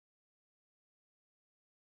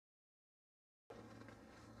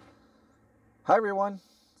Hi everyone,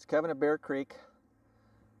 it's Kevin at Bear Creek.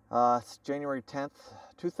 It's January 10th,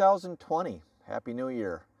 2020. Happy New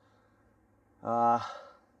Year.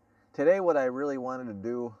 Today what I really wanted to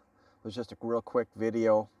do was just a real quick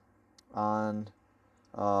video on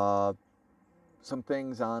some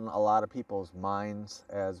things on a lot of people's minds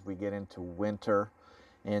as we get into winter,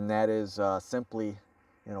 and that is simply,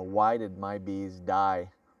 why did my bees die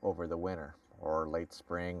over the winter or late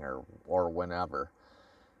spring or whenever?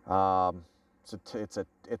 It's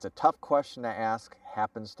a tough question to ask.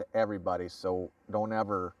 Happens to everybody, so don't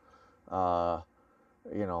ever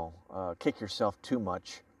kick yourself too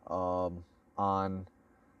much on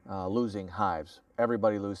losing hives.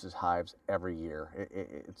 Everybody loses hives every year.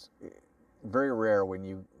 It's very rare when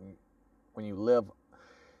you live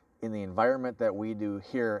in the environment that we do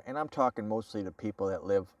here, and I'm talking mostly to people that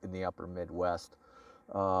live in the upper Midwest.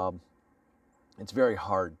 It's very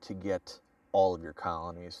hard to get all of your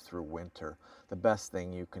colonies through winter. The best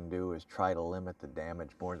thing you can do is try to limit the damage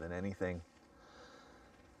more than anything.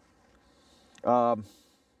 I'm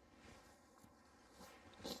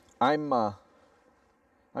kind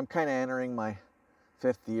of entering my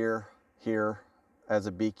 5th year here as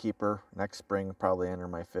a beekeeper. Next spring, probably enter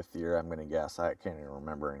my 5th year, I'm going to guess. I can't even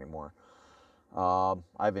remember anymore.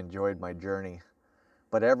 I've enjoyed my journey,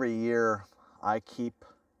 but every year I keep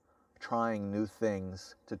trying new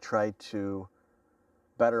things to try to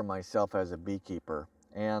better myself as a beekeeper,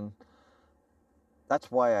 and that's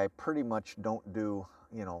why I pretty much don't do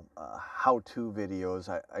how-to videos.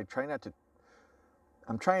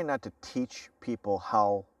 I'm trying not to teach people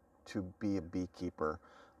how to be a beekeeper.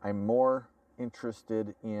 I'm more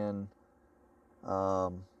interested in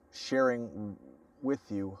sharing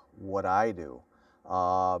with you what I do,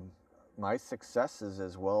 my successes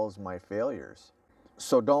as well as my failures.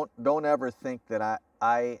 So don't ever think that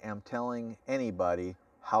I am telling anybody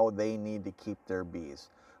how they need to keep their bees.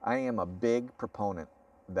 I am a big proponent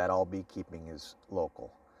that all beekeeping is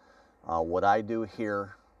local. What I do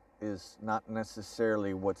here is not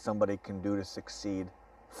necessarily what somebody can do to succeed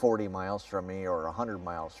 40 miles from me or 100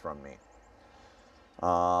 miles from me.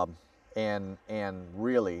 And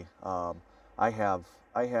really, I have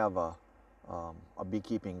a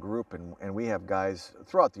beekeeping group, and we have guys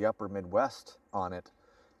throughout the upper Midwest on it,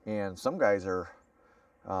 and some guys are,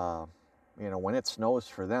 when it snows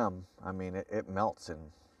for them, I mean, it melts in,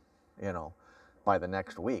 by the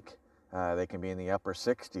next week. They can be in the upper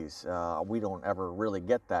 60s. We don't ever really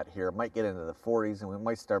get that here. It might get into the 40s, and we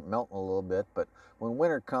might start melting a little bit, but when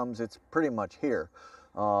winter comes, it's pretty much here.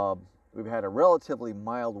 We've had a relatively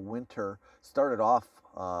mild winter. Started off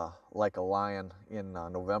like a lion in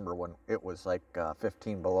November when it was like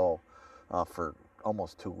 15 below for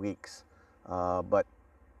almost 2 weeks. But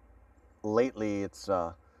lately it's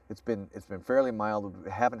been fairly mild.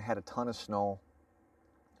 We haven't had a ton of snow.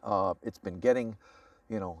 It's been getting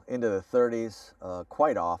into the 30s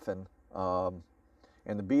quite often,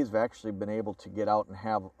 and the bees have actually been able to get out and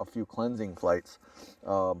have a few cleansing flights.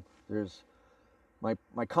 There's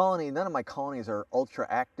my colony. None of my colonies are ultra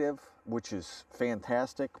active, which is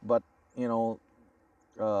fantastic, but when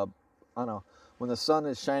the sun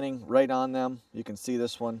is shining right on them, you can see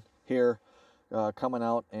this one here coming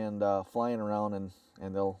out and flying around, and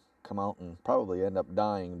they'll come out and probably end up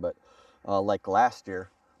dying. But like last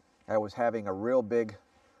year, I was having a real big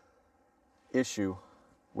issue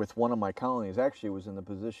with one of my colonies. Actually, it was in the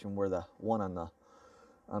position where the one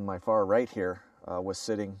on my far right here was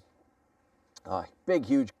sitting. Big,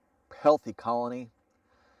 huge, healthy colony,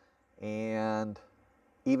 and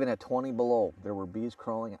even at 20 below, there were bees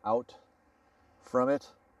crawling out from it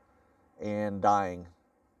and dying.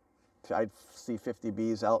 I'd see 50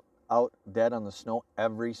 bees out dead on the snow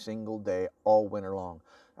every single day, all winter long.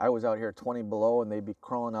 I was out here at 20 below, and they'd be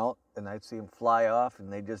crawling out, and I'd see them fly off,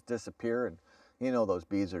 and they just disappear, and those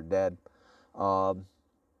bees are dead.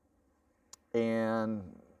 And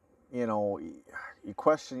you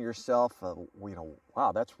question yourself,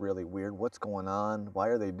 wow, that's really weird. What's going on? Why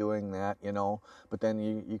are they doing that? But then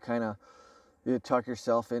you kind of talk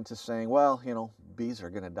yourself into saying, well, bees are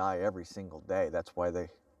going to die every single day. That's why they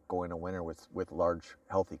go into winter with large,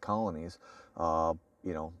 healthy colonies.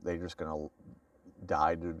 They're just going to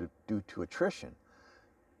die due to attrition.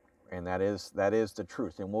 And that is the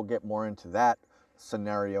truth. And we'll get more into that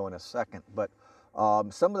scenario in a second. But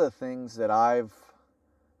some of the things that I've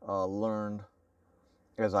learned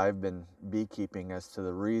as I've been beekeeping as to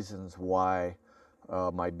the reasons why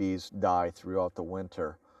my bees die throughout the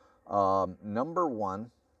winter. Number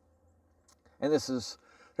one, and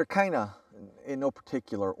they're kind of in no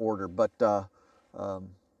particular order, but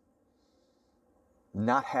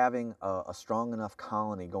not having a strong enough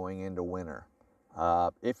colony going into winter.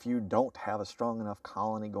 If you don't have a strong enough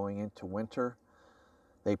colony going into winter,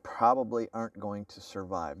 they probably aren't going to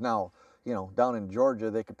survive. Now, down in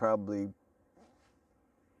Georgia, they could probably,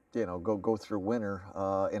 go through winter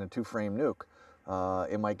in a 2-frame nuke.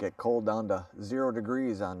 It might get cold down to 0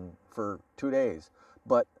 degrees for 2 days,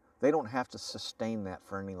 but they don't have to sustain that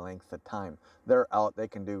for any length of time. They're out, they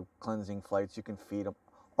can do cleansing flights, you can feed them,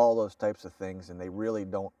 all those types of things, and they really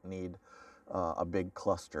don't need a big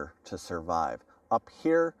cluster to survive. Up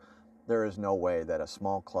here, there is no way that a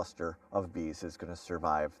small cluster of bees is going to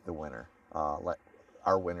survive the winter.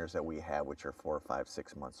 Our winters that we have, which are 4, 5,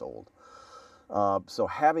 6 months old. So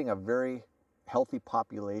having a very healthy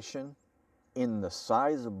population in the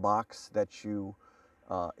size of box that you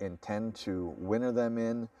intend to winter them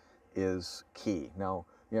in is key. Now,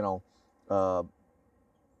 a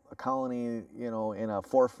colony, in a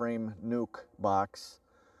 4-frame nuke box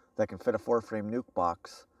that can fit a 4-frame nuke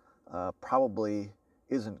box probably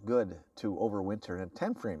isn't good to overwinter in a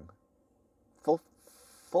 10-frame full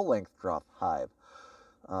length drop hive.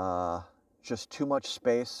 Just too much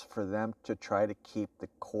space for them to try to keep the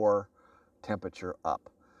core temperature up.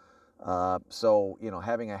 So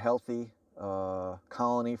having a healthy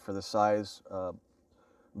colony for the size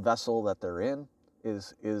vessel that they're in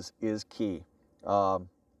is key.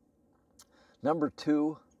 Number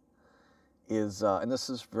 2 is, and this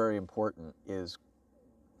is very important, is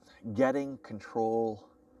getting control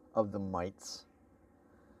of the mites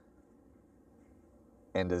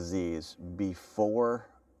and disease before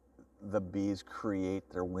the bees create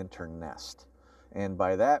their winter nest. And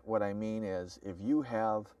by that, what I mean is, if you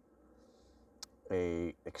have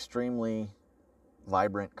a extremely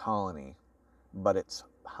vibrant colony, but it's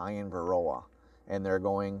high in varroa, and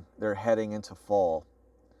they're heading into fall,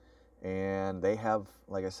 and they have,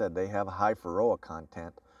 like I said, they have a high varroa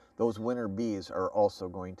content, those winter bees are also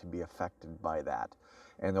going to be affected by that.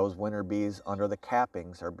 And those winter bees under the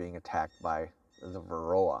cappings are being attacked by the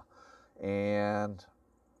varroa. And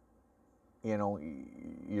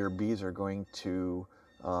your bees are going to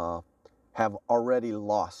have already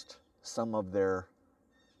lost some of their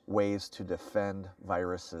ways to defend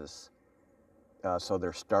viruses. So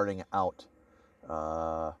they're starting out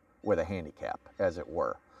with a handicap, as it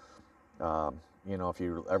were. If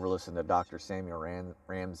you ever listen to Dr. Samuel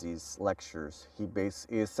Ramsey's lectures, he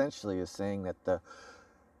essentially is saying that the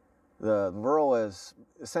varroa is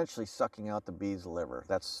essentially sucking out the bee's liver.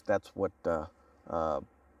 That's what the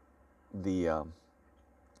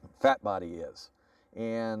fat body is.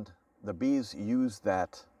 And the bees use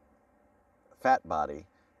that fat body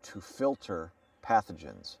to filter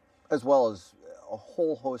pathogens, as well as a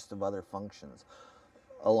whole host of other functions,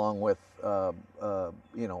 along with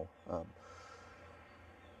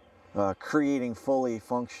creating fully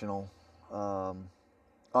functional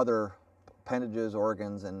other appendages,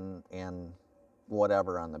 organs, and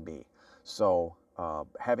whatever on the bee. So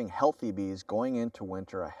having healthy bees going into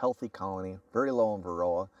winter, a healthy colony, very low in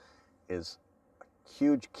varroa, is a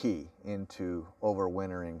huge key into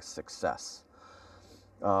overwintering success.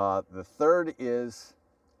 The third is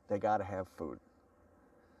they got to have food.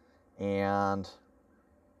 And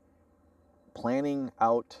planning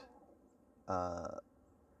out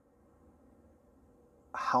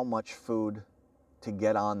how much food to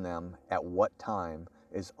get on them at what time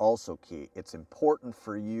is also key. It's important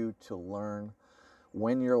for you to learn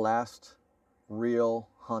when your last real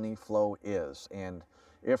honey flow is. And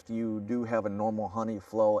if you do have a normal honey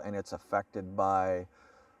flow and it's affected by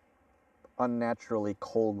unnaturally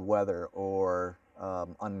cold weather or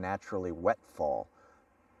unnaturally wet fall,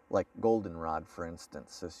 like goldenrod, for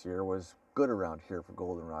instance, this year was good around here for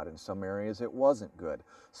goldenrod. In some areas it wasn't good.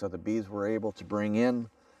 So the bees were able to bring in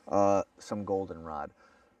some goldenrod.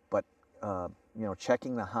 But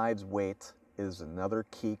checking the hive's weight is another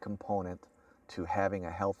key component to having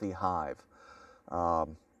a healthy hive.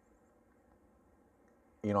 I'm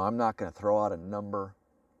not going to throw out a number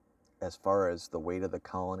as far as the weight of the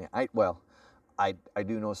colony. I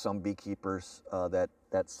do know some beekeepers that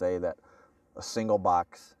say that a single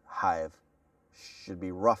box hive should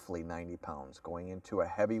be roughly 90 pounds going into a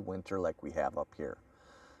heavy winter like we have up here.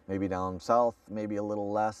 Maybe down south, maybe a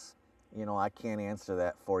little less. I can't answer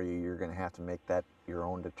that for you. You're going to have to make that your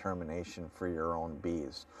own determination for your own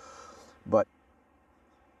bees. But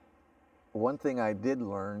one thing I did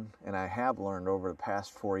learn, and I have learned over the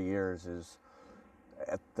past 4 years, is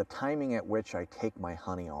at the timing at which I take my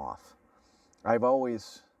honey off.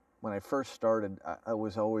 When I first started, I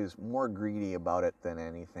was always more greedy about it than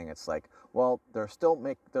anything. It's like, well, they're still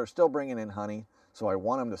bringing in honey, so I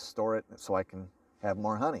want them to store it so I can have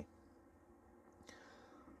more honey.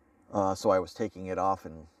 So I was taking it off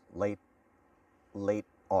in late late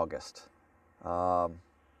August,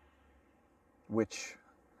 which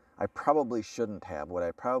I probably shouldn't have. What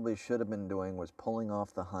I probably should have been doing was pulling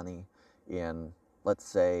off the honey in, let's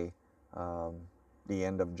say, the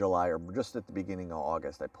end of July or just at the beginning of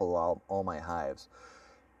August. I pull out all my hives.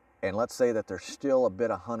 And let's say that there's still a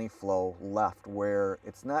bit of honey flow left, where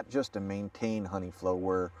it's not just a maintained honey flow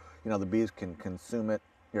where, the bees can consume it,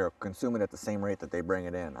 consume it at the same rate that they bring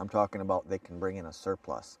it in. I'm talking about they can bring in a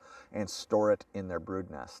surplus and store it in their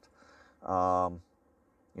brood nest. That's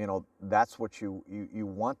what you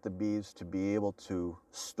want the bees to be able to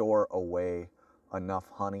store away enough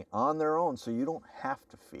honey on their own so you don't have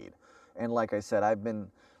to feed. And like I said, I've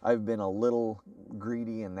been a little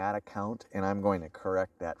greedy in that account, and I'm going to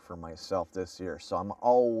correct that for myself this year. So I'm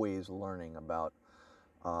always learning about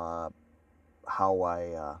how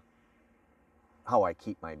I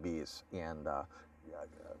keep my bees. And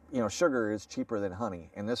sugar is cheaper than honey,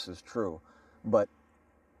 and this is true, but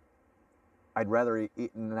I'd rather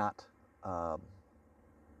not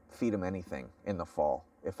feed them anything in the fall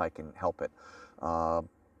if I can help it.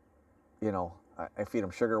 I feed them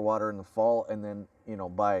sugar water in the fall, and then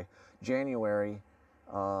by January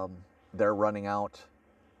they're running out,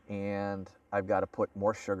 and I've got to put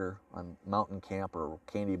more sugar on Mountain Camp or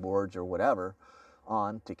candy boards or whatever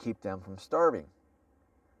on to keep them from starving.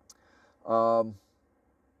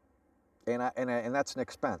 And that's an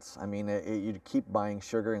expense. I mean, you keep buying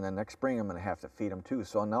sugar, and then next spring I'm going to have to feed them too.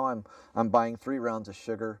 So now I'm buying 3 rounds of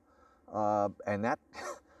sugar, and that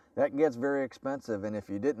that gets very expensive. And if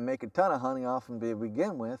you didn't make a ton of honey off them to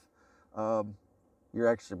begin with, you're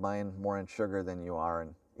actually buying more in sugar than you are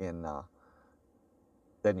than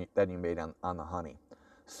you made on the honey.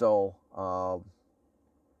 So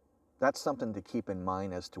that's something to keep in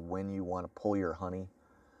mind as to when you want to pull your honey.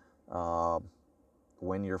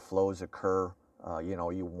 When your flows occur,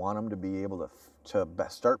 you want them to be able to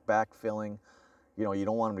start backfilling. You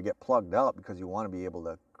don't want them to get plugged up, because you want to be able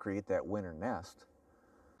to create that winter nest.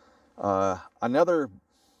 Another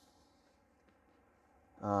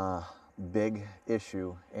big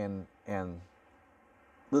issue, and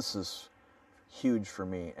this is huge for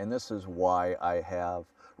me, and this is why I have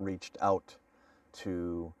reached out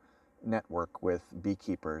to network with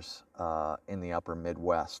beekeepers in the upper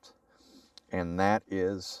Midwest. And that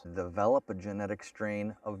is develop a genetic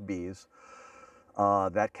strain of bees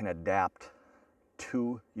that can adapt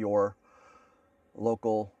to your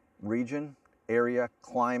local region, area,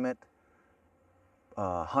 climate,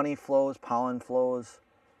 honey flows, pollen flows,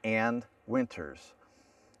 and winters.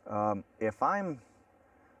 If I'm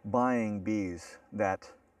buying bees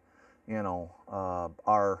that,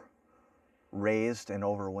 are raised and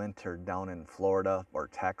overwintered down in Florida or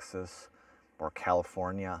Texas or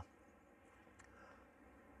California,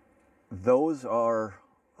 those are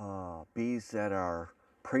bees that are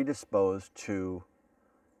predisposed to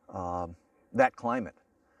that climate.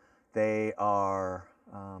 They are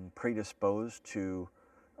predisposed to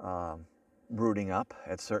brooding up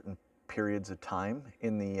at certain periods of time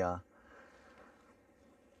in the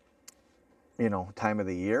time of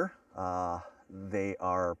the year. They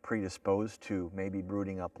are predisposed to maybe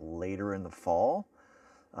brooding up later in the fall,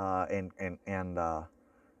 and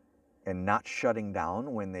not shutting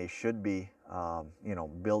down when they should be,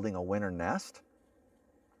 building a winter nest.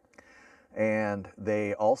 And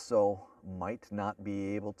they also might not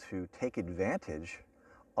be able to take advantage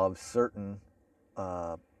of certain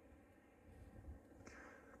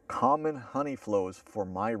common honey flows for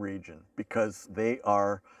my region, because they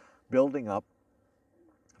are building up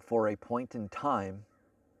for a point in time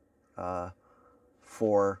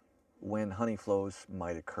for when honey flows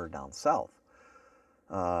might occur down south.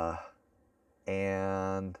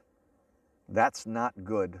 And that's not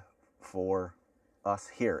good for us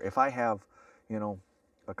here. If I have,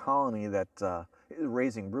 a colony that is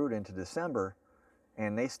raising brood into December,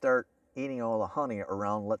 and they start eating all the honey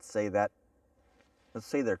around, let's say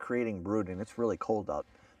they're creating brood and it's really cold out,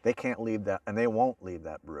 they can't leave that, and they won't leave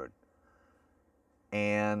that brood.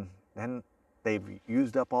 And then they've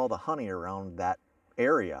used up all the honey around that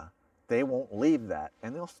area. They won't leave that,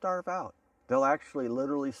 and they'll starve out. They'll actually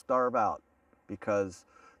literally starve out, because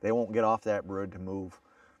they won't get off that brood to move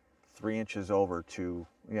 3 inches over to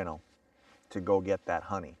go get that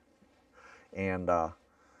honey. And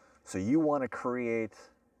so you want to create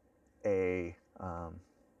a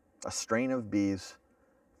strain of bees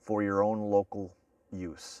for your own local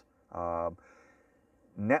use.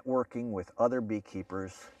 Networking with other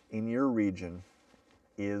beekeepers in your region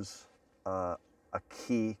is a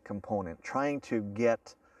key component. Trying to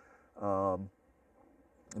get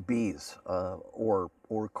bees or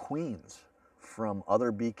queens from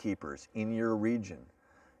other beekeepers in your region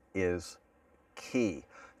is key.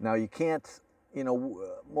 Now you can't, you know,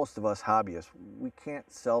 most of us hobbyists, we can't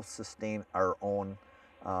self-sustain our own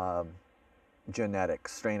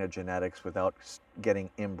genetics, strain of genetics without getting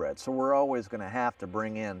inbred. So we're always going to have to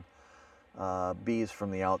bring in bees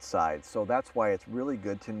from the outside. So that's why it's really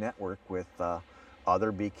good to network with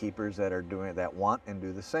other beekeepers that are doing, that want and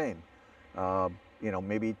do the same. You know,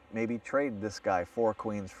 maybe trade this guy 4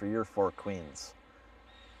 queens for your 4 queens.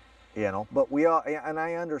 You know, but we all, and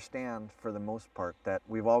I understand for the most part that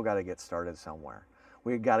we've all got to get started somewhere.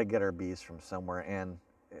 We've got to get our bees from somewhere, and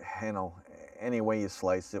you know, any way you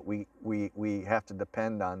slice it, we have to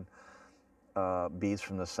depend on bees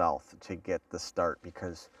from the south to get the start,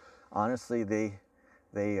 because honestly they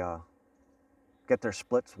get their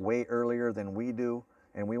splits way earlier than we do,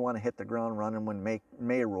 and we want to hit the ground running when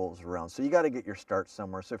May rolls around. So you got to get your start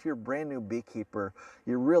somewhere. So if you're a brand new beekeeper,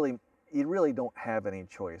 you really don't have any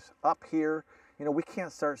choice. Up here, you know, we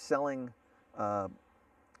can't start selling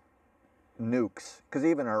nukes, because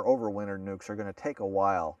even our overwintered nukes are going to take a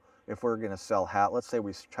while. If we're going to sell half, let's say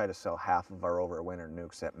we try to sell half of our overwintered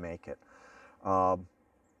nukes that make it,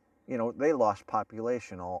 you know, they lost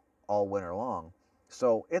population all winter long.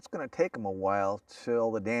 So it's going to take them a while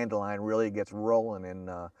till the dandelion really gets rolling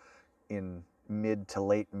in mid to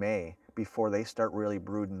late May before they start really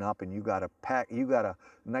brooding up, and you got a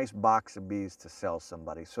nice box of bees to sell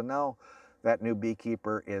somebody. So now that new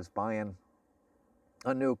beekeeper is buying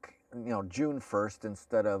a nuke, you know, June 1st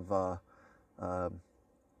instead of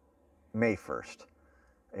May 1st,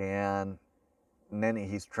 and then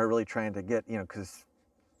he's really trying to get, you know, because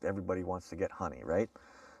everybody wants to get honey, right?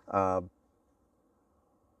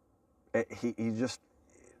 He just,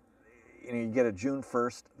 you know, you get a June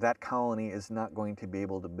 1st, that colony is not going to be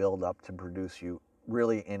able to build up to produce you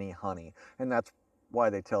really any honey. And that's why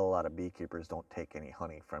they tell a lot of beekeepers, don't take any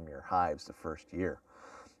honey from your hives the first year.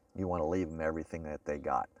 You want to leave them everything that they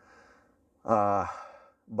got.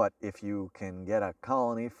 But if you can get a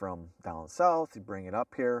colony from down south, you bring it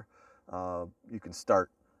up here, you can start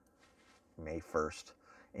May 1st,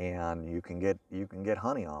 and you can get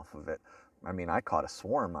honey off of it. I mean, I caught a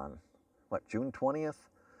swarm on, what, June 20th?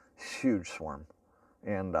 Huge swarm.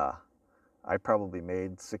 And I probably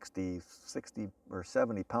made 60 or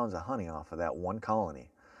 70 pounds of honey off of that one colony.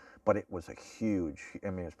 But it was a huge,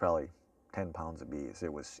 I mean, it was probably 10 pounds of bees.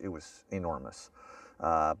 It was enormous.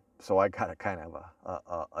 So I got a kind of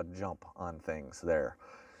a jump on things there.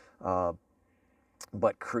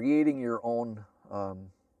 But creating your own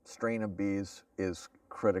strain of bees is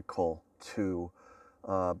critical to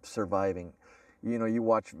surviving. You know, you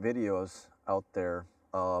watch videos out there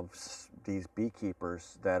of these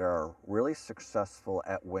beekeepers that are really successful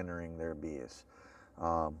at wintering their bees.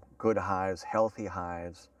 Good hives, healthy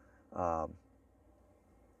hives,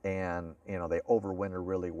 and you know, they overwinter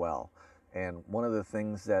really well. And one of the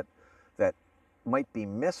things that might be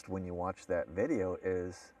missed when you watch that video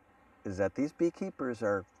is that these beekeepers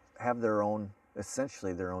have their own,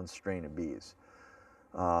 essentially their own strain of bees.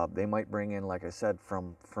 They might bring in, like I said,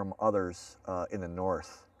 from others in the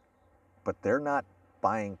north, but they're not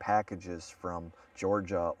buying packages from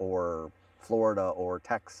Georgia or Florida or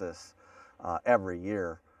Texas every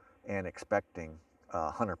year and expecting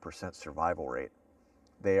 100% survival rate.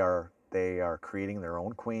 They are creating their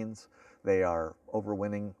own queens. They are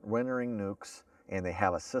wintering nukes, and they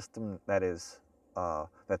have a system that is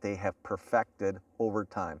that they have perfected over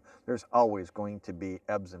time. There's always going to be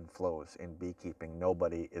ebbs and flows in beekeeping.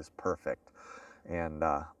 Nobody is perfect, and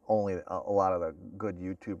only a lot of the good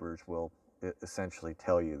YouTubers will essentially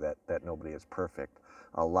tell you that nobody is perfect.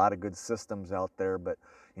 A lot of good systems out there, but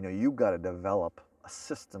you know, you've got to develop a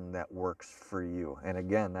system that works for you. And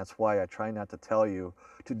again, that's why I try not to tell you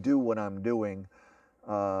to do what I'm doing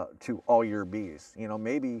to all your bees. You know,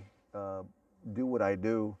 maybe do what I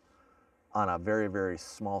do on a very, very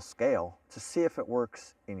small scale to see if it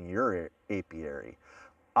works in your apiary.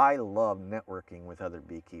 I love networking with other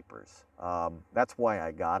beekeepers. That's why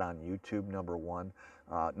I got on YouTube, number one.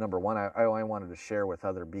 I wanted to share with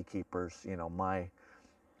other beekeepers, you know, my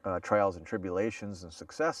trials and tribulations and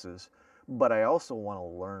successes, but I also want to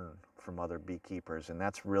learn from other beekeepers, and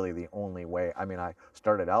that's really the only way. I mean, I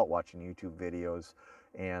started out watching YouTube videos,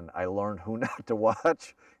 and I learned who not to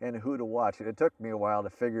watch and who to watch. It took me a while to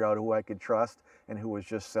figure out who I could trust and who was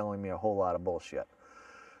just selling me a whole lot of bullshit.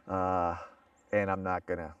 And I'm not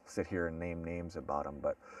going to sit here and name names about them,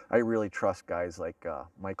 but I really trust guys like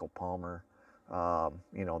Michael Palmer.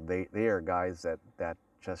 You know, they are guys that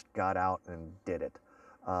just got out and did it.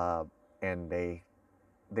 And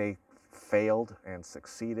they failed and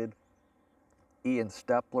succeeded. Ian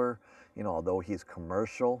Stepler, you know, although he's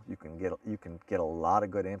commercial, you can get a lot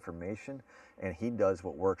of good information, and he does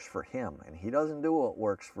what works for him, and he doesn't do what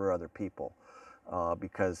works for other people,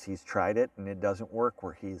 because he's tried it and it doesn't work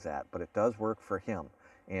where he's at, but it does work for him.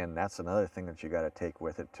 And that's another thing that you got to take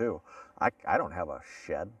with it too. I don't have a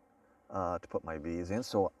shed to put my bees in,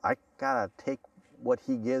 so I gotta take what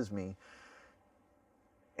he gives me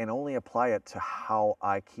and only apply it to how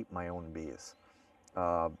I keep my own bees.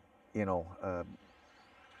 You know,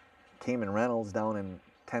 Cayman Reynolds down in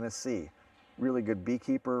Tennessee, really good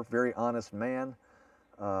beekeeper, very honest man,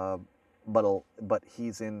 but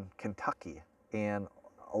he's in Kentucky, and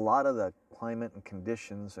a lot of the climate and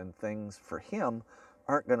conditions and things for him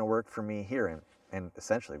aren't going to work for me here, and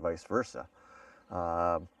essentially vice versa.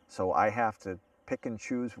 So I have to pick and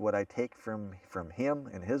choose what I take from him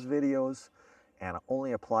and his videos, and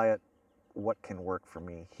only apply it what can work for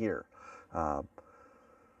me here. You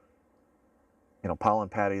know, pollen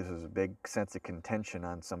patties is a big sense of contention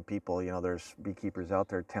on some people. You know, there's beekeepers out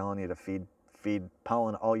there telling you to feed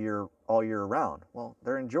pollen all year round. Well,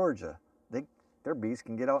 they're in Georgia. Their bees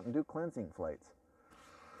can get out and do cleansing flights.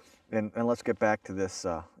 And let's get back to this,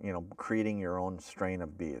 you know, creating your own strain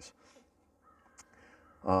of bees.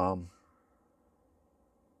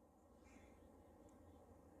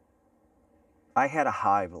 I had a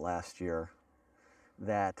hive last year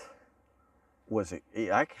that I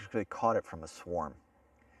actually caught it from a swarm,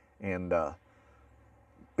 and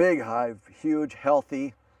big hive, huge,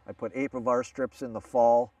 healthy. I put Apivar strips in the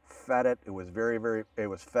fall, fed it. It was it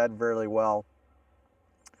was fed very well.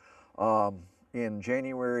 In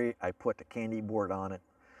January, I put the candy board on it.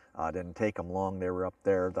 Didn't take them long. They were up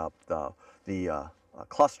there. The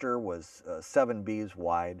cluster was 7 bees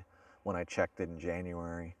wide when I checked it in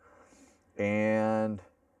January. And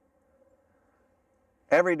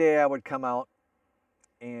every day I would come out,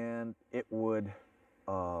 and it would,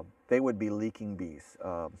 they would be leaking bees.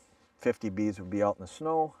 50 bees would be out in the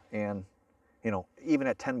snow, and you know, even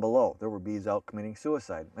at 10 below, there were bees out committing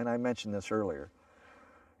suicide. And I mentioned this earlier.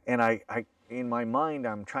 And I in my mind,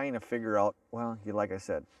 I'm trying to figure out, well, like I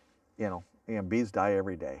said, you know, bees die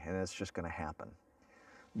every day, and it's just going to happen.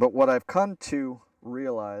 But what I've come to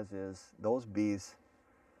realize is those bees,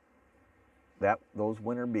 those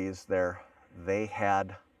winter bees there, they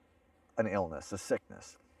had an illness, a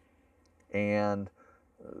sickness. And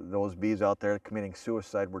those bees out there committing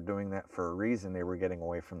suicide were doing that for a reason. They were getting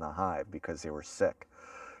away from the hive because they were sick.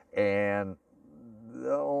 And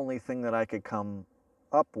the only thing that I could come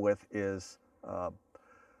up with is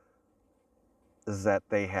that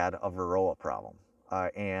they had a Varroa problem.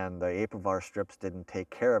 And the Apivar strips didn't take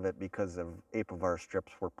care of it because the Apivar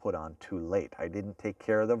strips were put on too late. I didn't take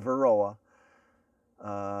care of the Varroa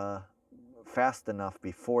fast enough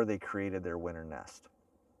before they created their winter nest.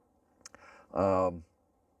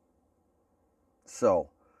 So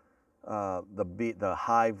the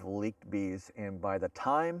hive leaked bees, and by the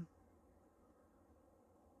time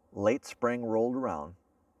late spring rolled around,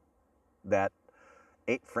 that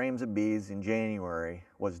 8 frames of bees in January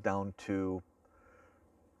was down to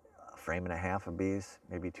a frame and a half of bees,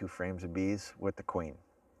 maybe 2 frames of bees with the queen.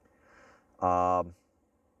 And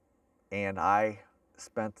I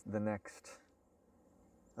spent the next,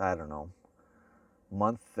 I don't know,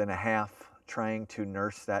 month and a half trying to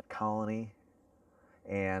nurse that colony,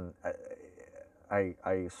 and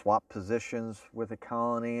I swapped positions with the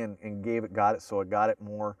colony and got it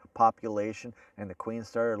more population, and the queen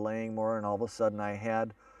started laying more, and all of a sudden I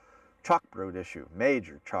had chalk brood issue,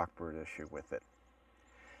 major chalk brood issue with it.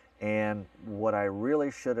 And what I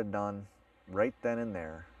really should have done right then and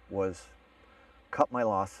there was cut my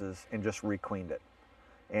losses and just requeened it.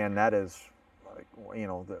 And that is, you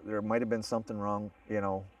know, there might have been something wrong, you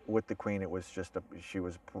know, with the queen. It was just she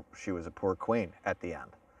was a poor queen at the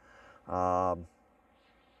end.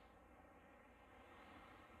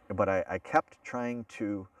 But I kept trying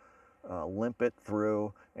to limp it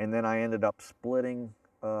through, and then I ended up splitting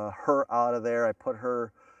her out of there. I put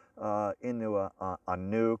her into a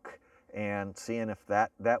nuke and seeing if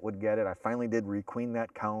that would get it. I finally did requeen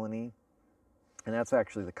that colony, and that's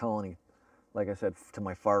actually the colony, like I said, to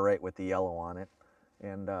my far right with the yellow on it.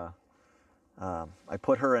 And I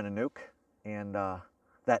put her in a nuke, and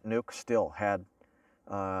that nuke still had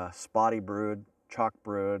spotty brood, chalk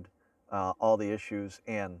brood, all the issues.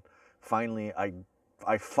 And finally, I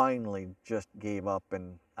finally just gave up,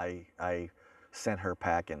 and I sent her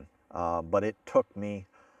packing. But it took me,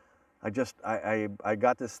 I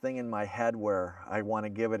got this thing in my head where I want to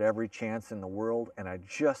give it every chance in the world, and I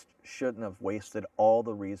just shouldn't have wasted all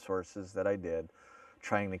the resources that I did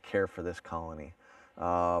trying to care for this colony.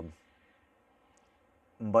 But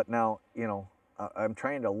now, you know, I'm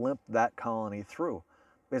trying to limp that colony through.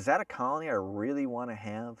 Is that a colony I really want to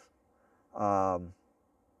have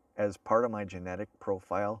as part of my genetic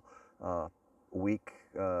profile? Weak,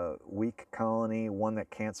 weak colony, one that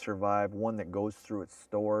can't survive, one that goes through its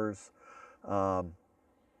stores.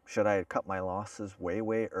 Should I have cut my losses way,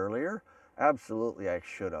 way earlier? Absolutely, I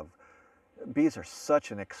should have. Bees are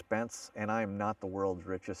such an expense, and I'm not the world's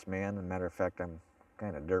richest man. As a matter of fact, I'm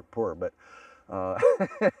kind of dirt poor, but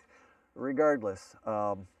regardless,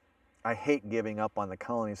 I hate giving up on the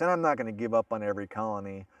colonies, and I'm not going to give up on every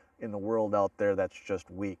colony in the world out there that's just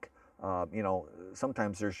weak. You know,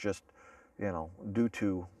 sometimes there's just, you know, due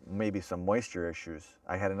to maybe some moisture issues.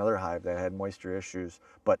 I had another hive that had moisture issues,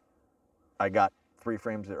 but I got 2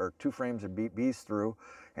 frames of bees through,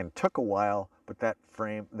 and took a while, but that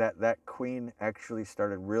queen actually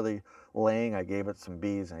started really laying. I gave it some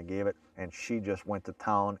bees, and she just went to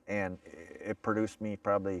town, and it produced me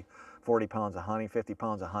probably 40 pounds of honey, 50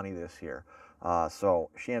 pounds of honey this year. So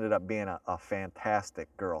she ended up being a fantastic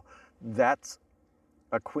girl. That's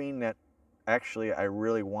a queen that actually I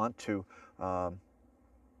really want to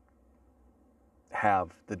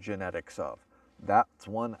have the genetics of. That's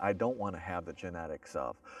one I don't want to have the genetics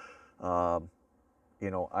of. You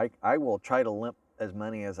know, I will try to limp as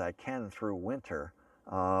many as I can through winter,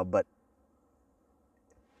 but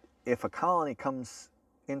if a colony comes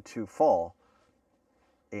into fall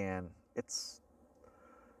and it's,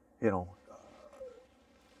 you know,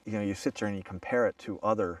 you sit there and you compare it to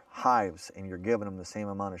other hives and you're giving them the same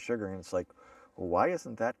amount of sugar, and it's like, well, why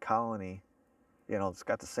isn't that colony, you know, it's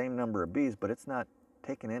got the same number of bees, but it's not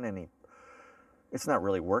taking in any, it's not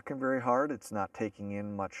really working very hard. It's not taking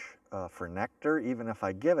in much for nectar. Even if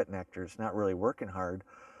I give it nectar, it's not really working hard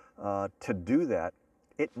to do that.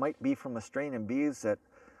 It might be from a strain of bees that,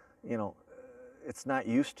 you know, it's not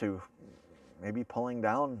used to maybe pulling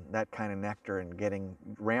down that kind of nectar and getting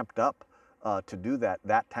ramped up to do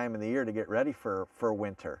that time of the year to get ready for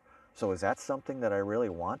winter. So is that something that I really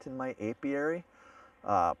want in my apiary?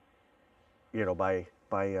 You know, by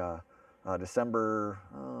December,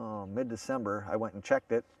 mid-December, I went and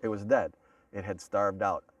checked it. It was dead. It had starved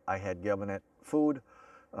out. I had given it food,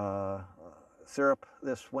 syrup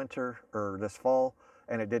this winter or this fall,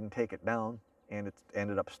 and it didn't take it down, and it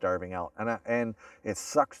ended up starving out. And it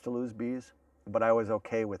sucks to lose bees, but I was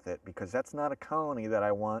okay with it because that's not a colony that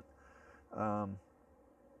I want.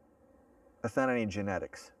 That's not any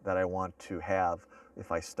genetics that I want to have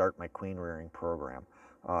if I start my queen rearing program.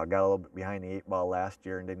 Got a little bit behind the 8 ball last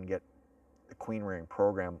year and didn't get the queen rearing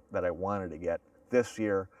program that I wanted to get. This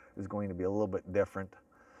year is going to be a little bit different.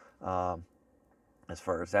 As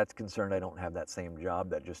far as that's concerned, I don't have that same job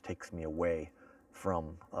that just takes me away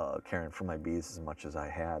from caring for my bees as much as I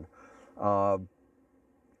had.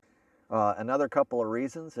 Another couple of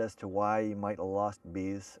reasons as to why you might have lost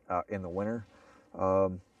bees in the winter.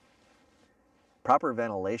 Proper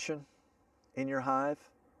ventilation in your hive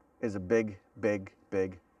is a big, big,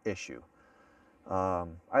 big issue.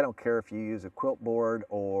 I don't care if you use a quilt board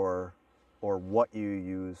or what you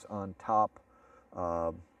use on top.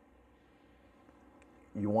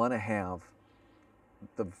 You want to have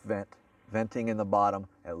the venting in the bottom,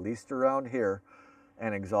 at least around here,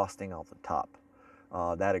 and exhausting out the top.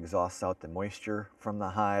 That exhausts out the moisture from the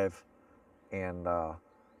hive, and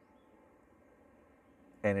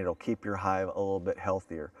it'll keep your hive a little bit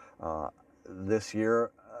healthier. This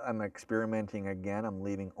year, I'm experimenting again. I'm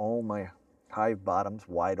leaving all my hive bottoms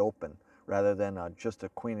wide open rather than just a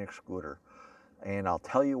queen excluder. And I'll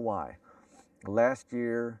tell you why. Last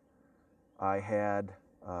year, I had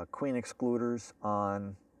queen excluders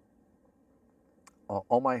on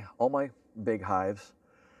all my big hives.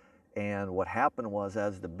 And what happened was,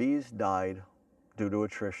 as the bees died due to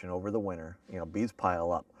attrition over the winter, you know, bees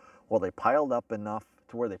pile up. Well, they piled up enough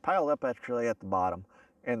to where they piled up actually at the bottom,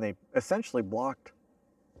 and they essentially blocked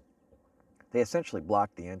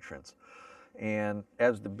the entrance. And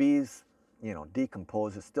as the bees, you know,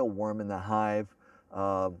 decompose, it's still warm in the hive.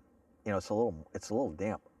 You know, it's a little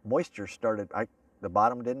damp. Moisture started. The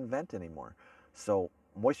bottom didn't vent anymore, so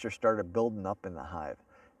moisture started building up in the hive,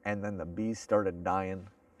 and then the bees started dying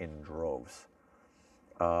in droves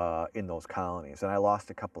in those colonies. And I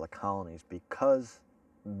lost a couple of colonies because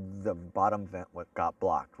the bottom vent got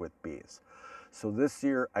blocked with bees. So this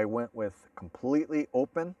year I went with completely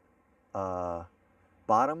open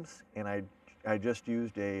bottoms, and I just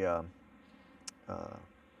used a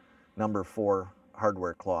number 4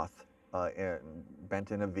 hardware cloth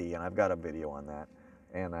bent in a V, and I've got a video on that.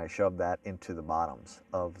 And I shoved that into the bottoms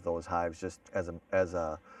of those hives just as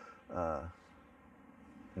a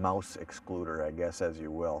mouse excluder, I guess, as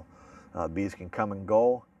you will. Bees can come and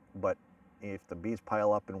go, but if the bees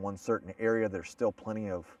pile up in one certain area, there's still plenty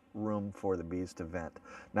of room for the bees to vent.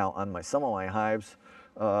 Now on some of my hives,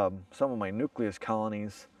 some of my nucleus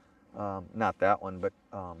colonies, not that one, but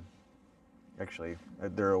actually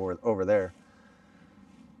they're over there,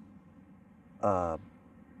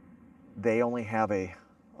 they only have a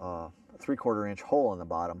 3/4 inch hole in the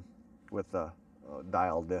bottom with a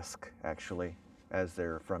dial disc actually as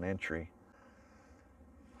their front entry.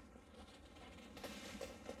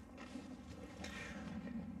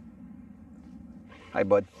 Hi,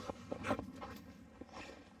 bud.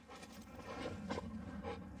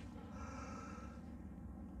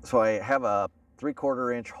 So I have a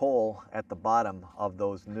 3/4 inch hole at the bottom of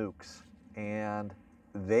those nukes, and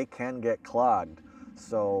they can get clogged.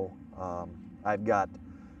 So I've got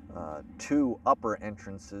 2 upper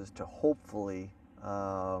entrances to hopefully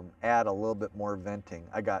add a little bit more venting.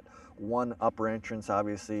 I got 1 upper entrance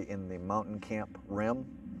obviously in the mountain camp rim,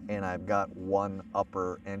 and I've got 1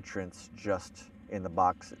 upper entrance just in the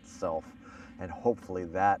box itself, and hopefully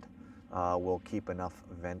that will keep enough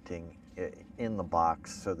venting in the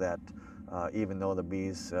box so that even though the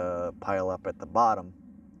bees pile up at the bottom,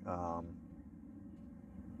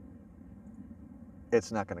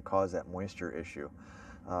 it's not going to cause that moisture issue.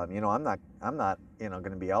 You know, I'm not going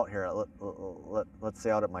to be out here let's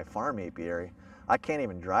say out at my farm apiary. I can't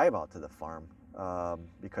even drive out to the farm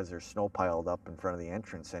because there's snow piled up in front of the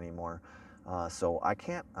entrance anymore. So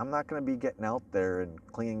I'm not going to be getting out there and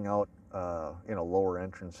cleaning out lower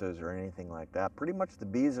entrances or anything like that. Pretty much the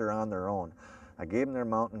bees are on their own. I gave them their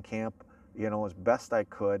mountain camp, as best I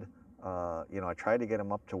could. I tried to get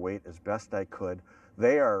them up to weight as best I could.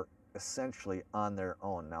 They are essentially on their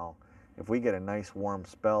own. Now, if we get a nice warm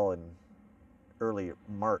spell in early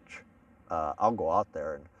March, I'll go out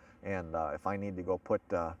there and if I need to go put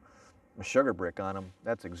a sugar brick on them,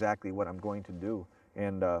 that's exactly what I'm going to do.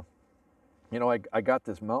 And I got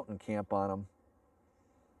this mountain camp on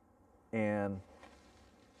them,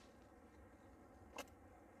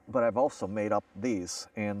 but I've also made up these,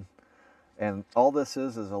 and all this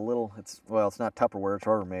is a little, it's not Tupperware, it's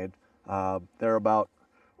Rubbermaid. They're about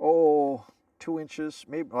 2 inches,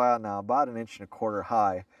 maybe, about 1.25 inches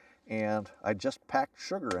high, and I just packed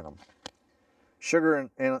sugar in them. Sugar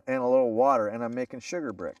and a little water, and I'm making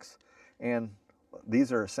sugar bricks. And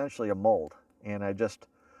these are essentially a mold, and I just,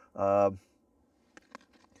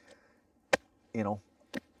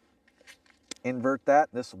 invert that.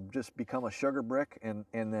 This will just become a sugar brick, and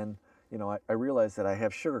then, I realize that I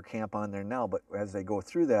have sugar camp on there now, but as they go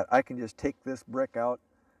through that, I can just take this brick out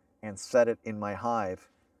and set it in my hive,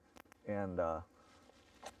 and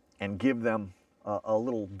give them a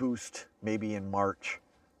little boost maybe in March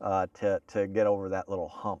to get over that little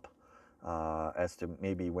hump as to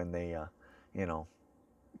maybe when they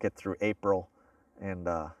get through April, and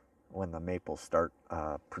when the maples start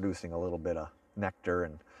producing a little bit of nectar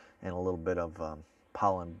and a little bit of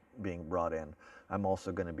pollen being brought in. I'm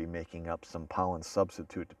also going to be making up some pollen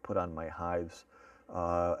substitute to put on my hives,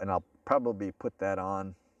 and I'll probably put that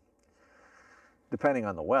on, depending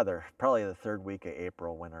on the weather, probably the 3rd week of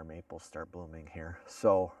April when our maples start blooming here.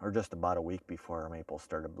 So, or just about a week before our maples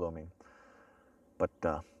started blooming. But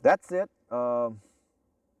that's it.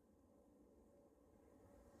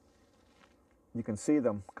 You can see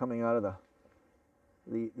them coming out of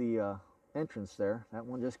the entrance there. That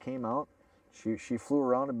one just came out. She flew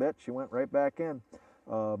around a bit. She went right back in.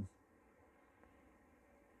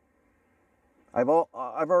 I've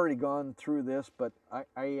already gone through this, but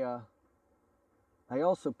I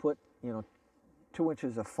also put 2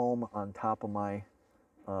 inches of foam on top of my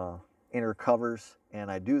inner covers,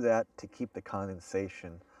 and I do that to keep the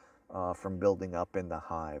condensation from building up in the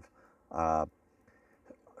hive,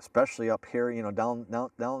 especially up here. Down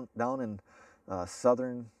in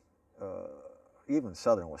southern, even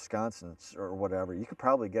southern Wisconsin or whatever, you could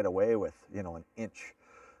probably get away with 1 inch.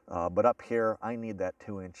 But up here, I need that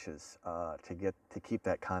 2 inches to keep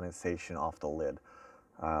that condensation off the lid.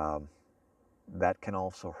 That can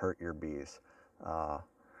also hurt your bees.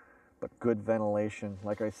 But good ventilation.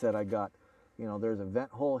 Like I said, I got, there's a vent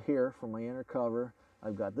hole here for my inner cover.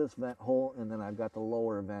 I've got this vent hole, and then I've got the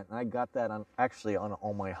lower vent. And I got that actually on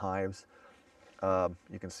all my hives.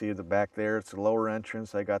 You can see the back there, it's the lower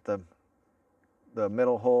entrance. I got the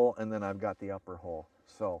middle hole, and then I've got the upper hole.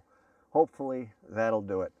 So hopefully that'll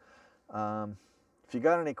do it. If you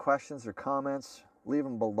got any questions or comments, leave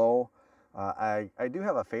them below. I do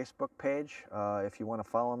have a Facebook page. If you want to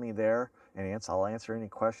follow me there, and I'll answer any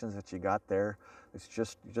questions that you got there. It's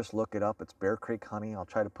just look it up. It's Bear Creek Honey. I'll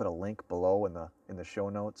try to put a link below in the show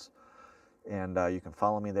notes, and you can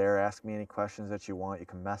follow me there. Ask me any questions that you want. You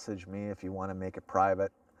can message me if you want to make it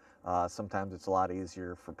private. Sometimes it's a lot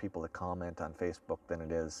easier for people to comment on Facebook than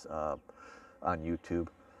it is on YouTube.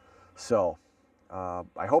 So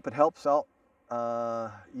I hope it helps out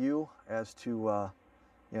you as to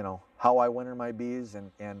how I winter my bees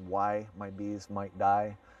and why my bees might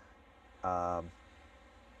die.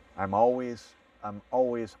 I'm always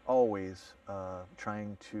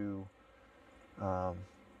trying to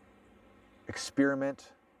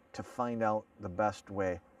experiment to find out the best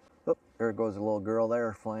way. Oh, there goes a little girl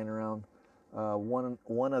there flying around.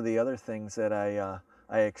 One of the other things that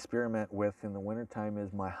I experiment with in the wintertime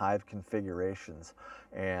is my hive configurations.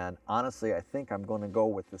 And honestly, I think I'm going to go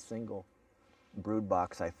with the single brood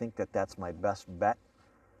box. I think that that's my best bet.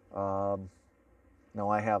 Now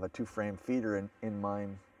I have a 2-frame feeder in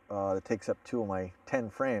mine that takes up 2 of my 10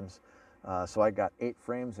 frames. So I got 8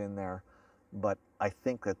 frames in there, but I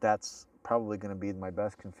think that that's probably going to be my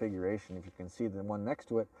best configuration. If you can see, the one next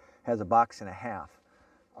to it has a box and a half.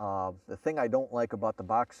 The thing I don't like about the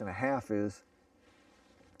box and a half is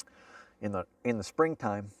in the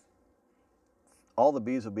springtime, all the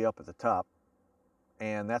bees will be up at the top,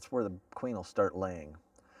 and that's where the queen will start laying.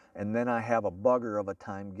 And then I have a bugger of a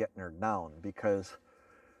time getting her down, because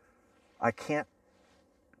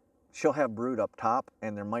she'll have brood up top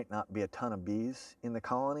and there might not be a ton of bees in the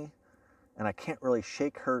colony, and I can't really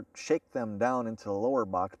shake them down into the lower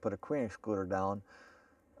box, put a queen excluder down,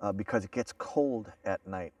 because it gets cold at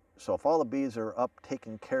night. So if all the bees are up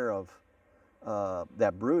taking care of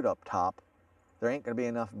that brood up top, there ain't going to be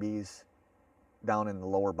enough bees down in the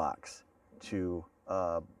lower box to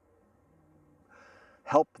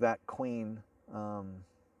help that queen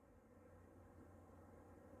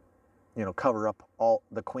cover up all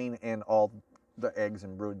the queen and all the eggs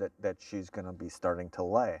and brood that she's going to be starting to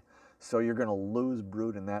lay. So you're going to lose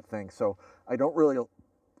brood in that thing. So I don't really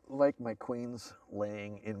like my queens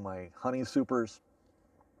laying in my honey supers.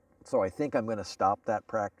 So I think I'm going to stop that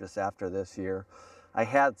practice after this year. I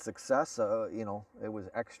had success, it was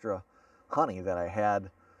extra honey that I had,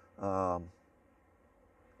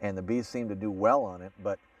 and the bees seemed to do well on it,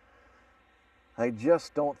 but I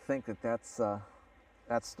just don't think that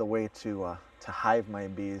that's the way to hive my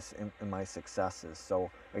bees in my successes. So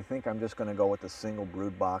I think I'm just going to go with the single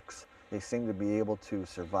brood box. They seem to be able to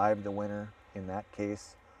survive the winter in that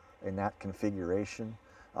case, in that configuration,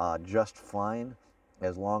 just fine,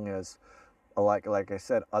 as long as, like I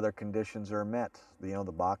said, other conditions are met. The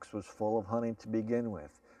box was full of honey to begin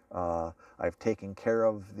with. I've taken care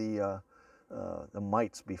of the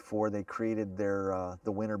mites before they created the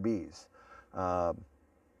winter bees.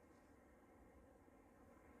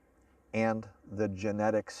 And the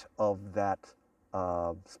genetics of that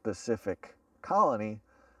specific colony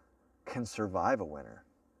can survive a winter.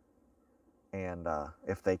 And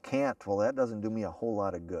if they can't, well, that doesn't do me a whole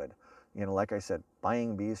lot of good. Like I said,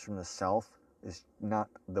 buying bees from the south is not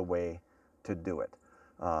the way to do it.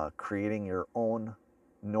 Creating your own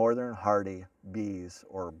northern hardy bees,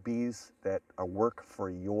 or bees that work for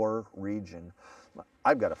your region.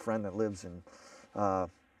 I've got a friend that lives in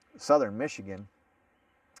southern Michigan,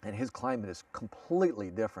 and his climate is completely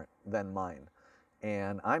different than mine.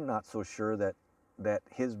 And I'm not so sure that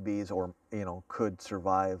his bees could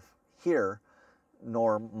survive here,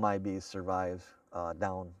 nor my bees survive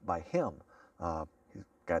down by him.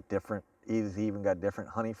 He's even got different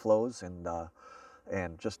honey flows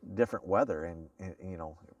and just different weather. And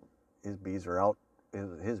his bees were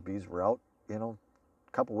out a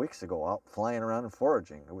couple weeks ago, out flying around and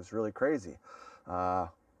foraging. It was really crazy.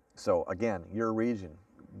 So again, your region,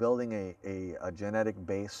 building a genetic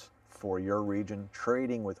base for your region,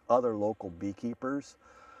 trading with other local beekeepers,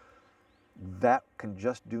 that can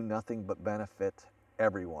just do nothing but benefit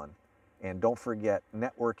everyone. And don't forget,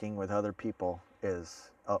 networking with other people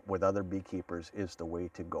with other beekeepers is the way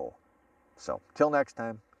to go. So till next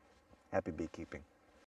time, happy beekeeping.